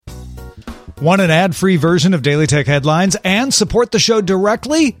Want an ad-free version of Daily Tech Headlines and support the show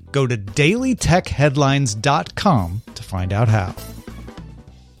directly? Go to dailytechheadlines.com to find out how.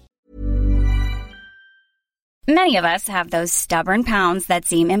 Many of us have those stubborn pounds that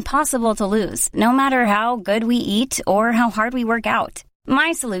seem impossible to lose, no matter how good we eat or how hard we work out.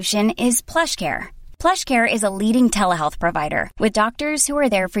 My solution is PlushCare. PlushCare is a leading telehealth provider with doctors who are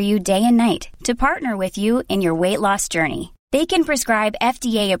there for you day and night to partner with you in your weight loss journey. They can prescribe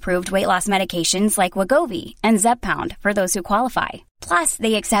FDA-approved weight loss medications like Wegovy and Zepbound for those who qualify. Plus,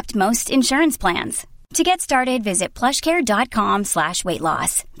 they accept most insurance plans. To get started, visit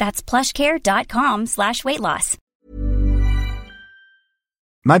plushcare.com/weightloss. That's plushcare.com/weightloss.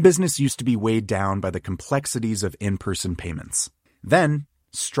 My business used to be weighed down by the complexities of in-person payments. Then,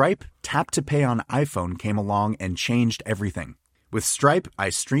 Stripe Tap to Pay on iPhone came along and changed everything. With Stripe,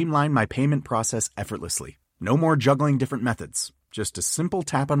 I streamlined my payment process effortlessly. No more juggling different methods. Just a simple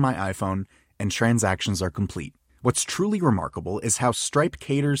tap on my iPhone and transactions are complete. What's truly remarkable is how Stripe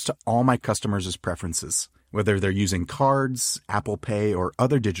caters to all my customers' preferences. Whether they're using cards, Apple Pay, or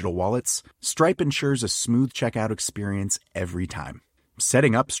other digital wallets, Stripe ensures a smooth checkout experience every time.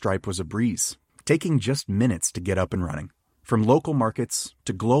 Setting up Stripe was a breeze, taking just minutes to get up and running. From local markets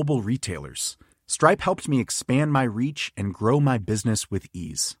to global retailers, Stripe helped me expand my reach and grow my business with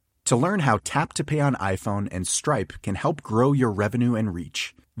ease. To learn how Tap to Pay on iPhone and Stripe can help grow your revenue and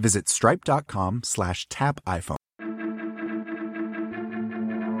reach, visit stripe.com/tapiphone.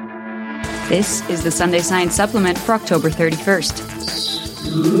 This is the Sunday Science Supplement for October 31st.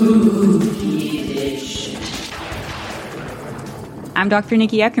 I'm Dr.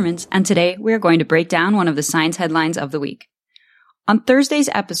 Nikki Eckermans, and today we are going to break down one of the science headlines of the week. On Thursday's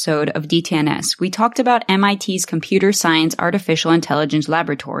episode of DTNS, we talked about MIT's Computer Science Artificial Intelligence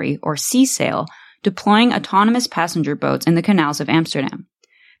Laboratory, or CSAIL, deploying autonomous passenger boats in the canals of Amsterdam.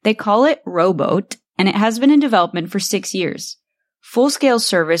 They call it Rowboat, and it has been in development for 6 years. Full-scale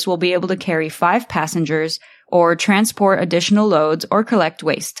service will be able to carry 5 passengers, or transport additional loads, or collect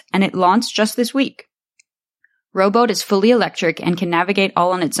waste, and it launched just this week. Rowboat is fully electric and can navigate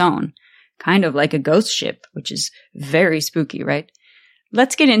all on its own. Kind of like a ghost ship, which is very spooky, right?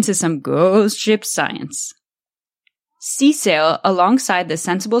 Let's get into some ghost ship science. CSAIL, alongside the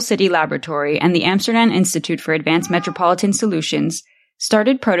Sensible City Laboratory and the Amsterdam Institute for Advanced Metropolitan Solutions,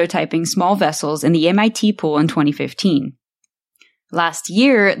 started prototyping small vessels in the MIT pool in 2015. Last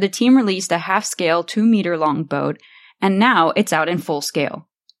year, the team released a half-scale 2-meter-long boat, and now it's out in full scale.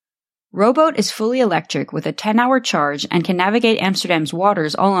 Rowboat is fully electric with a 10-hour charge and can navigate Amsterdam's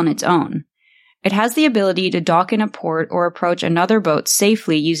waters all on its own. It has the ability to dock in a port or approach another boat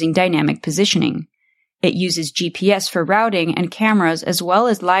safely using dynamic positioning. It uses GPS for routing and cameras as well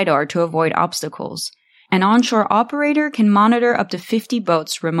as LiDAR to avoid obstacles. An onshore operator can monitor up to 50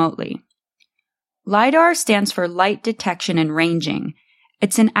 boats remotely. LiDAR stands for Light Detection and Ranging.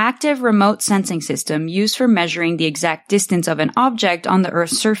 It's an active remote sensing system used for measuring the exact distance of an object on the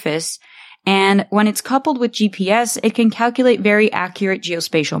Earth's surface, and when it's coupled with GPS, it can calculate very accurate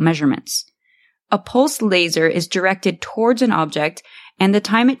geospatial measurements. A pulsed laser is directed towards an object, and the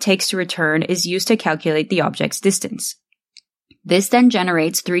time it takes to return is used to calculate the object's distance. This then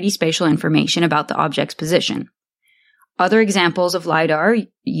generates 3D spatial information about the object's position. Other examples of LiDAR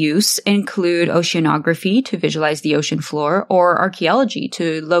use include oceanography to visualize the ocean floor or archaeology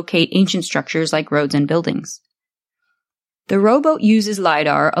to locate ancient structures like roads and buildings. The rowboat uses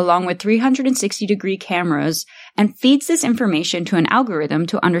LiDAR along with 360-degree cameras and feeds this information to an algorithm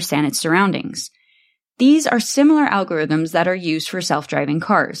to understand its surroundings. These are similar algorithms that are used for self-driving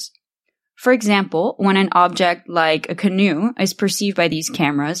cars. For example, when an object like a canoe is perceived by these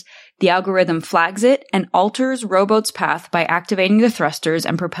cameras, the algorithm flags it and alters rowboat's path by activating the thrusters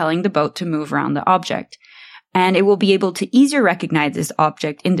and propelling the boat to move around the object. And it will be able to easier recognize this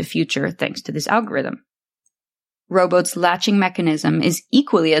object in the future thanks to this algorithm. Rowboat's latching mechanism is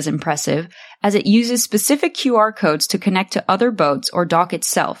equally as impressive as it uses specific QR codes to connect to other boats or dock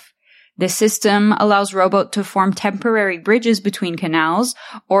itself. This system allows Rowboat to form temporary bridges between canals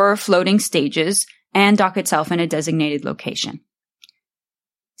or floating stages and dock itself in a designated location.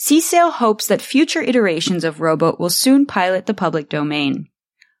 CSAIL hopes that future iterations of Rowboat will soon pilot the public domain.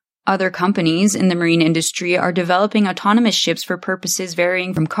 Other companies in the marine industry are developing autonomous ships for purposes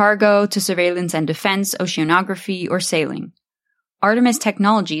varying from cargo to surveillance and defense, oceanography, or sailing. Artemis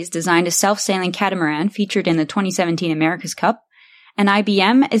Technologies designed a self-sailing catamaran featured in the 2017 America's Cup, and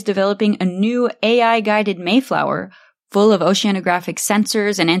IBM is developing a new AI-guided Mayflower full of oceanographic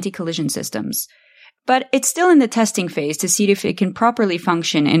sensors and anti-collision systems. But it's still in the testing phase to see if it can properly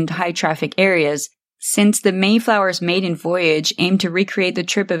function in high-traffic areas, since the Mayflower's maiden voyage aimed to recreate the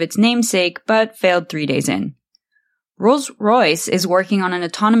trip of its namesake, but failed 3 days in. Rolls-Royce is working on an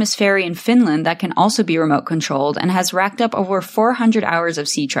autonomous ferry in Finland that can also be remote controlled and has racked up over 400 hours of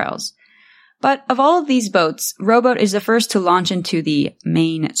sea trials. But of all of these boats, Rowboat is the first to launch into the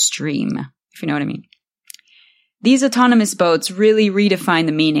mainstream, if you know what I mean. These autonomous boats really redefine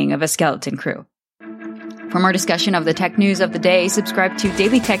the meaning of a skeleton crew. For more discussion of the tech news of the day, subscribe to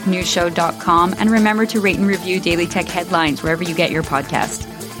dailytechnewsshow.com and remember to rate and review Daily Tech Headlines wherever you get your podcast.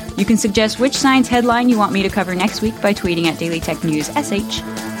 You can suggest which science headline you want me to cover next week by tweeting at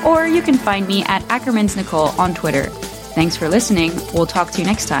DailyTechNewsSH, or you can find me at AckermansNicole on Twitter. Thanks for listening. We'll talk to you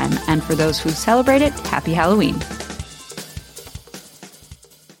next time. And for those who celebrate it, happy Halloween.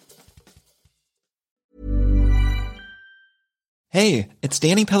 Hey, it's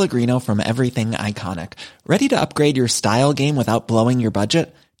Danny Pellegrino from Everything Iconic. Ready to upgrade your style game without blowing your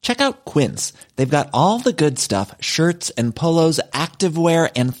budget? Check out Quince. They've got all the good stuff, shirts and polos,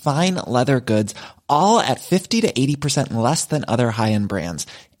 activewear, and fine leather goods, all at 50 to 80% less than other high-end brands.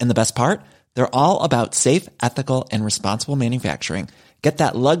 And the best part? They're all about safe, ethical, and responsible manufacturing. Get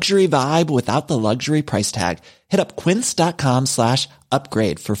that luxury vibe without the luxury price tag. Hit up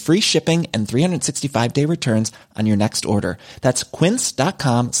quince.com/upgrade for free shipping and 365-day returns on your next order. That's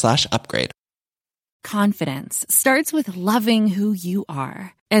quince.com/upgrade. Confidence starts with loving who you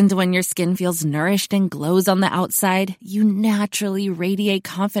are. And when your skin feels nourished and glows on the outside, you naturally radiate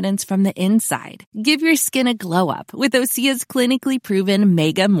confidence from the inside. Give your skin a glow up with Osea's clinically proven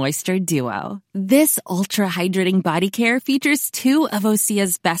Mega Moisture Duo. This ultra-hydrating body care features 2 of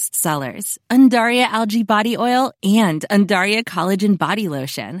Osea's best sellers, Undaria Algae Body Oil and Undaria Collagen Body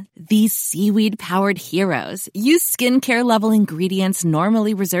Lotion. These seaweed-powered heroes use skincare-level ingredients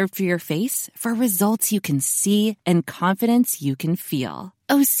normally reserved for your face for results you can see and confidence you can feel.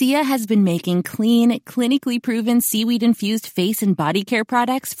 Osea has been making clean, clinically proven seaweed-infused face and body care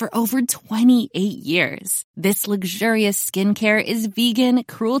products for over 28 years. This luxurious skincare is vegan,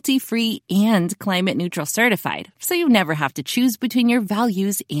 cruelty-free, and climate-neutral certified, so you never have to choose between your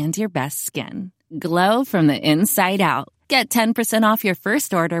values and your best skin. Glow from the inside out. Get 10% off your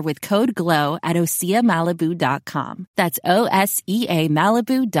first order with code GLOW at OseaMalibu.com. That's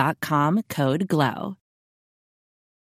OSEAMalibu.com, code GLOW.